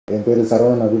என் பேர்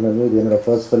சரவணன் அபிமன்யு. இது என்னோடய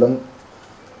ஃபர்ஸ்ட் ஃபிலிம்.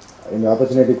 இந்த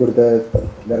ஆப்பர்ச்சுனிட்டி கொடுத்த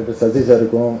டைரக்டர் சசி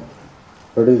சாருக்கும்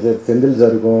ப்ரொடியூசர் செந்தில்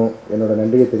சாருக்கும் என்னோடய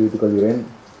நன்றியை தெரிவித்துக் கொள்கிறேன்.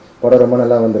 படம் ரொம்ப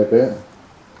நல்லா வந்திருக்கு.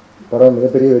 படம்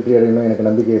மிகப்பெரிய வெற்றி அடையணும் எனக்கு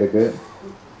நம்பிக்கை இருக்குது.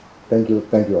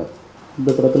 Thank you all. இந்த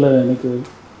படத்தில் எனக்கு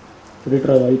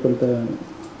எடிட்டராக வாய்ப்பளித்த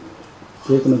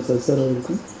இயக்குனர் சசி சார்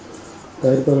அவர்களுக்கும்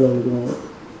தயாரிப்பாளர் அவர்களுக்கும்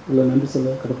இவ்வளோ நன்றி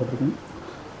சொல்ல கடப்பட்டிருக்கேன்.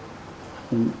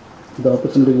 இந்த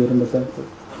ஆப்பர்ச்சுனிட்டி ரொம்ப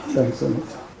thanks so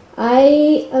much. I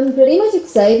am pretty much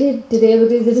excited today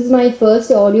because this is my first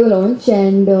audio launch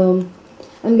and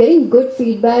I'm getting good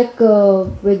feedback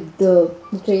with the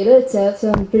trailer itself, so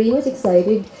I'm pretty much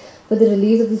excited for the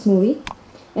release of this movie.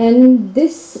 And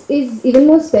this is even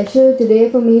more special today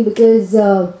for me because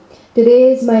today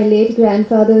is my late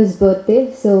grandfather's birthday,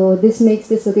 so this makes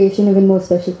this occasion even more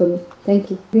special for me. Thank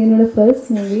you. This is my first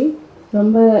movie.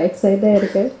 ரொம்ப எக்ஸைட்டாக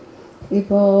இருக்குது.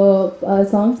 இப்போது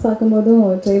songs பார்க்கும்போதும்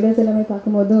trailers எல்லாமே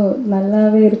பார்க்கும்போதும்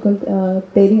நல்லாவே இருக்கும்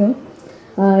தெரியும்.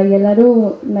 எல்லோரும்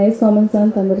நைஸ் காமெண்ட்ஸ்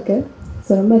தான் தந்திருக்கு.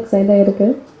 ஸோ ரொம்ப எக்ஸைட்டாக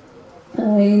இருக்குது.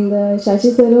 இந்த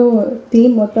சசி சாரும்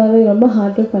டீம் மொத்தமாகவே ரொம்ப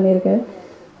ஹார்ட் ஒர்க் பண்ணியிருக்கேன்.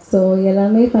 ஸோ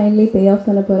எல்லாமே ஃபைனலி பே ஆஃப்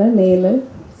பண்ண போகிறேன் மேல.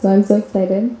 So I'm so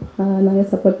excited. நாங்கள்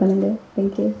சப்போர்ட் பண்ணுங்கள்.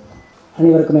 தேங்க்யூ.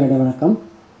 அனைவருக்கும் என்னுடைய வணக்கம்.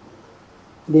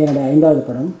 இது என்னுடைய 5வது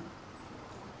படம்.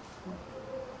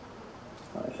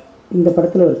 இந்த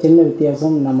படத்தில் ஒரு சின்ன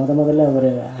வித்தியாசம். நான் முதல்ல ஒரு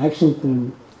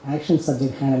ஆக்ஷன்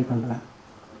சப்ஜெக்ட் ஹேண்டில் பண்ணுறேன்.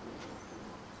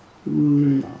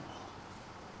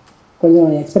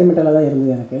 கொஞ்சம் எக்ஸ்பெரிமெண்டலாக தான்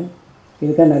இருந்தது எனக்கு.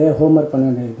 இதுக்காக நிறைய ஹோம்ஒர்க் பண்ண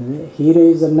வேண்டியிருக்குது.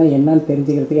 ஹீரோயிசம்னா என்னன்னு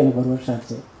தெரிஞ்சுக்கிறதுக்கு எனக்கு 1 வருஷம்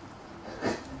ஆச்சு.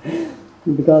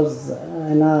 பிகாஸ்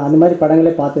நான் அந்த மாதிரி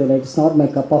படங்களே பார்த்ததில்லை. It's not my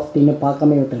cup of டீன்னு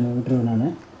பார்க்காம விட்டுருவேன்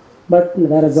நான். பட்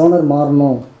வேறு ஜோனர்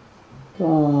மாறணும்,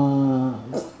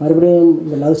 மறுபடியும்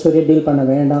இந்த லவ் ஸ்டோரியை டீல் பண்ண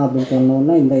வேண்டாம் அப்படின்னு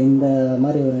சொன்னோன்னா இந்த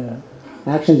மாதிரி ஒரு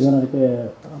ஆக்ஷன் ஜோனருக்கு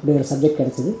அப்படி ஒரு சப்ஜெக்ட்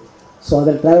கிடச்சிது. ஸோ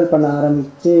அதில் ட்ராவல் பண்ண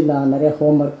ஆரம்பித்து நான் நிறைய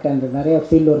ஹோம்ஒர்க் அண்ட் நிறைய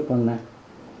ஃபீல்ட் ஒர்க் பண்ணேன்.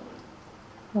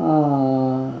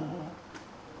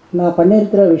 நான்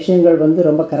பண்ணியிருக்கிற விஷயங்கள்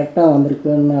ரொம்ப கரெக்டாக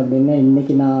வந்திருக்குன்னு அப்படின்னு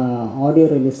இன்றைக்கி நான் ஆடியோ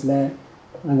ரிலீஸில்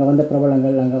அங்கே வந்த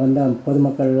பிரபலங்கள், அங்கே வந்த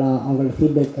பொதுமக்கள்லாம் அவங்களோட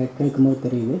ஃபீட்பேக் கேட்கும்போது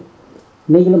தெரியுது.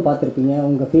 நீங்களும் பார்த்துருப்பீங்க.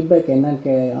 உங்கள் ஃபீட்பேக்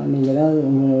என்னன்னு நீங்கள் ஏதாவது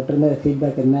உங்கள்கிட்ட இருந்த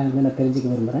ஃபீட்பேக் என்னன்னு நான் தெரிஞ்சுக்க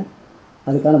விரும்புகிறேன்.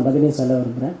 அதுக்கான பதிலையும் சொல்ல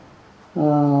விரும்புகிறேன்.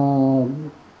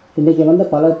 இன்றைக்கி வந்த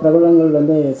பல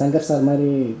பிரபலங்கள் சங்கர் சார் மாதிரி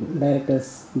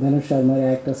டைரக்டர்ஸ், தனுஷ் சார் மாதிரி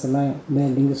ஆக்டர்ஸ் எல்லாம்,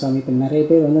 லிங்குசாமி, இப்போ நிறைய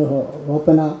பேர்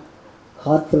ஓப்பனாக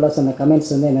ஹார்ட்ஃபுல்லாக சொன்ன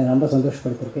கமெண்ட்ஸ் என்னை ரொம்ப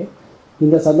சந்தோஷப்படுத்திருக்கு.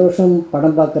 இந்த சந்தோஷம்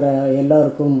படம் பார்க்குற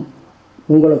எல்லாருக்கும்,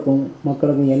 உங்களுக்கும்,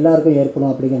 மக்களுக்கும் எல்லாருக்கும்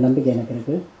ஏற்படும் அப்படிங்கிற நம்பிக்கை எனக்கு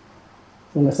இருக்குது.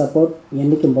 உங்கள் சப்போர்ட்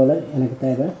என்றைக்கும் போல் எனக்கு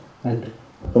தேவை. நன்றி.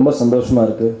 ரொம்ப சந்தோஷமாக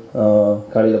இருக்குது.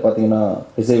 காலையில் பார்த்தீங்கன்னா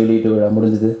இசை வெளியீட்டு விழா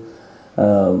முடிஞ்சுது.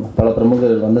 பல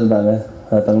பிரமுகர்கள் வந்திருந்தாங்க.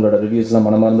 தங்களோட ரிவ்யூஸ்லாம்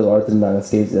மனமார்ந்து வாழ்த்துருந்தாங்க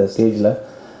ஸ்டேஜில்.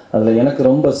 அதில் எனக்கு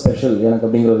ரொம்ப ஸ்பெஷல் எனக்கு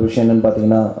அப்படிங்கிற ஒரு விஷயம் என்னென்னு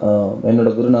பார்த்தீங்கன்னா,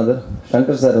 என்னோடய குருநாதர்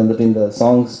சங்கர் சார் இந்த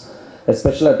சாங்ஸ்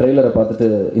எஸ்பெஷலாக ட்ரெய்லரை பார்த்துட்டு,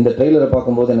 இந்த ட்ரெய்லரை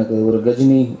பார்க்கும்போது எனக்கு ஒரு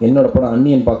கஜினி, என்னோடய படம்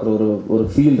அன்னியன் பார்க்குற ஒரு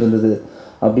ஃபீல் இருந்தது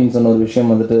அப்படின்னு சொன்ன ஒரு விஷயம்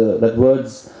தட்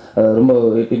வேர்ட்ஸ் ரொம்ப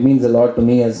it means a lot to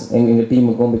me as எங்கள்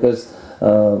டீமுக்கும். பிகாஸ்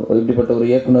இப்படிப்பட்ட ஒரு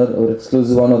இயக்குனர், ஒரு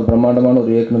எக்ஸ்க்ளூசிவான ஒரு பிரம்மாண்டமான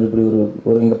ஒரு இயக்குனர் இப்படி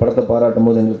ஒரு எங்கள் படத்தை பாராட்டும்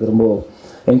போது எங்களுக்கு ரொம்ப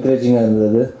என்கரேஜிங்காக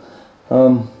இருந்தது.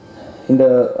 இந்த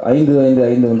 5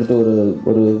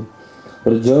 ஒரு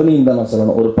ஒரு ஜேர்னின்னு தான் நான்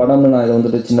சொல்லணும். ஒரு படம்னு நான்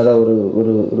இதை சின்னதாக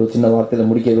ஒரு சின்ன வார்த்தையில்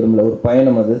முடிக்க விரும்பல. ஒரு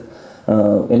பயணம். அது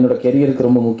என்னோடய கெரியருக்கு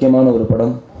ரொம்ப முக்கியமான ஒரு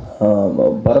படம்.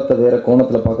 பரத்தை வேறு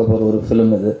கோணத்தில் பார்க்க போகிற ஒரு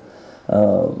ஃபிலிம் இது.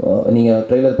 நீங்கள்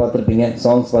ட்ரெய்லர் பார்த்துருப்பீங்க,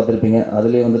 சாங்ஸ் பார்த்துருப்பீங்க.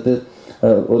 அதுலேயே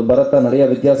ஒரு பரத்தாக நிறையா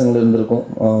வித்தியாசங்கள் இருந்திருக்கும்.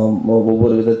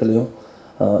 ஒவ்வொரு விதத்துலேயும்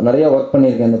நிறையா ஒர்க்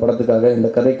பண்ணியிருக்கேன் இந்த படத்துக்காக. இந்த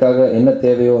கதைக்காக என்ன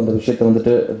தேவையோ அந்த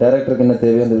விஷயத்தை டைரக்டருக்கு என்ன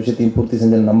தேவையோ அந்த விஷயத்தையும் பூர்த்தி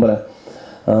செஞ்சு நம்புகிறேன்.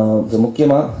 ஸோ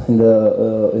முக்கியமாக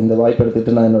இந்த வாய்ப்பு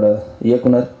எடுத்துகிட்டு நான் என்னோடய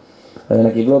இயக்குனர்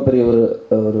எனக்கு இவ்வளோ பெரிய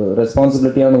ஒரு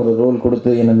ரெஸ்பான்சிபிலிட்டியான ஒரு ரோல்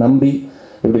கொடுத்து என்னை நம்பி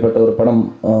இப்படிப்பட்ட ஒரு படம்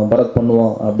பரத்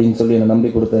பண்ணுவான் அப்படின்னு சொல்லி என்னை நம்பி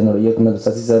கொடுத்த என்னோடய இயக்குனர்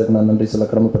சசி சாருக்கு நான் நன்றி சொல்ல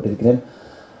கடமைப்பட்டிருக்கிறேன்.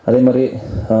 அதே மாதிரி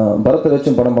பரத்தை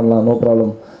வச்சும் படம் பண்ணலாம், நோ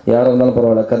ப்ராப்ளம், யாராக இருந்தாலும்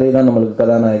பரவாயில்ல, கதை தான் நம்மளுக்கு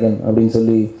கதாநாயகன் அப்படின்னு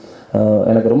சொல்லி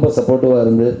எனக்கு ரொம்ப சப்போர்ட்டிவாக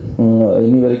இருந்து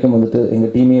இனி வரைக்கும்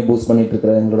எங்கள் டீமையே பூஸ்ட்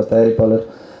பண்ணிகிட்ருக்கிற எங்களோட தயாரிப்பாளர்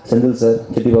செந்தில் சார்,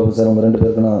 சிட்டிபாபு சார், அவங்க 2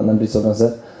 பேருக்கு நான் நன்றி சொல்கிறேன்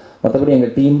சார். மற்றபடி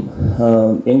எங்கள் டீம்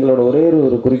எங்களோட ஒரே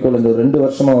ஒரு குறிக்கோள், இந்த 2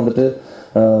 வருஷமாக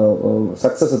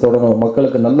சக்ஸஸை தொடரணும்,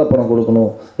 மக்களுக்கு நல்ல படம்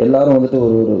கொடுக்கணும், எல்லாரும்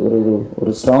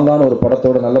ஒரு ஸ்ட்ராங்கான ஒரு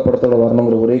படத்தோட நல்ல படத்தோட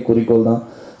வரணுங்கிற ஒரே குறிக்கோள் தான்.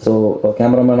 ஸோ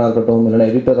கேமராமேனாக இருக்கட்டும், இல்லைனா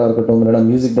எடிட்டராக இருக்கட்டும், இல்லைனா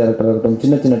மியூசிக் டைரக்டராக இருக்கட்டும்,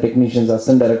 சின்ன டெக்னீஷியன்ஸ்,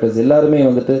 அசிஸ்டன்ட் டைரக்டர்ஸ் எல்லாருமே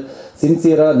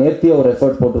சின்சியராக நேர்த்தியாக ஒரு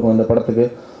எஃபர்ட் போட்டிருக்கோம் இந்த படத்துக்கு.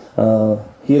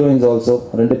 ஹீரோயின்ஸ் ஆல்சோ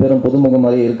 2 பேரும் புதுமுகம்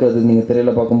மாதிரி இருக்கிறது நீங்கள்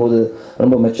திரையில் பார்க்கும்போது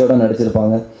ரொம்ப மெச்சோர்டாக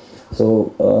நடிச்சிருப்பாங்க. ஸோ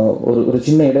ஒரு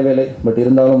சின்ன இடைவேளை, பட்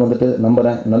இருந்தாலும் வந்துட்டு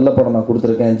நம்புகிறேன் நல்ல படம் நான்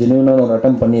கொடுத்துருக்கேன், ஜென்யூனாக ஒரு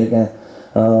அட்டம் பண்ணியிருக்கேன்.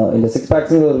 இந்த 6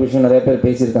 packs ஒரு விஷயம் நிறைய பேர்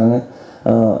பேசியிருக்காங்க.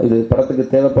 இது படத்துக்கு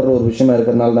தேவைப்படுற ஒரு விஷயமா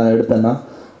இருக்கிறதுனால நான் எடுத்தேன்னா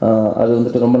அது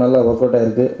வந்துட்டு ரொம்ப நல்லா ஒர்க் அவுட்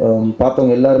ஆகிருக்கு.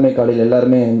 பார்த்தவங்க எல்லாருமே காலையில்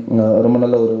எல்லாருமே ரொம்ப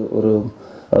நல்ல ஒரு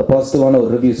பாசிட்டிவான ஒரு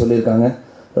ரிவ்யூ சொல்லியிருக்காங்க.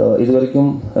 இது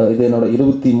வரைக்கும் இது என்னோட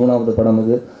 23வது படம்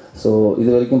இது. ஸோ இது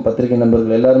வரைக்கும் பத்திரிகை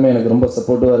நண்பர்கள் எல்லாருமே எனக்கு ரொம்ப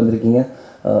சப்போர்ட்டிவாக இருந்திருக்கீங்க.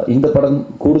 இந்த படம்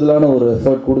கூடுதலான ஒரு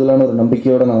எஃபர்ட், கூடுதலான ஒரு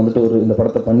நம்பிக்கையோடு நான் வந்துட்டு இந்த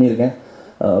படத்தை பண்ணியிருக்கேன்.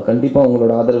 கண்டிப்பாக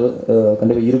உங்களோட ஆதரவு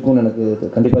கண்டிப்பாக இருக்கும்னு எனக்கு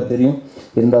கண்டிப்பாக தெரியும்.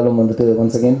 இருந்தாலும் வந்துட்டு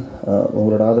ஒன்ஸ் அகெயின்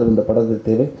உங்களோட ஆதரவு இந்த படத்துக்கு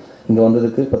தேவை. இங்கே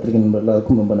வந்ததுக்கு பத்திரிகை நண்பர்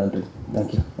எல்லாருக்கும் ரொம்ப நன்றி.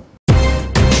 தேங்க்யூ.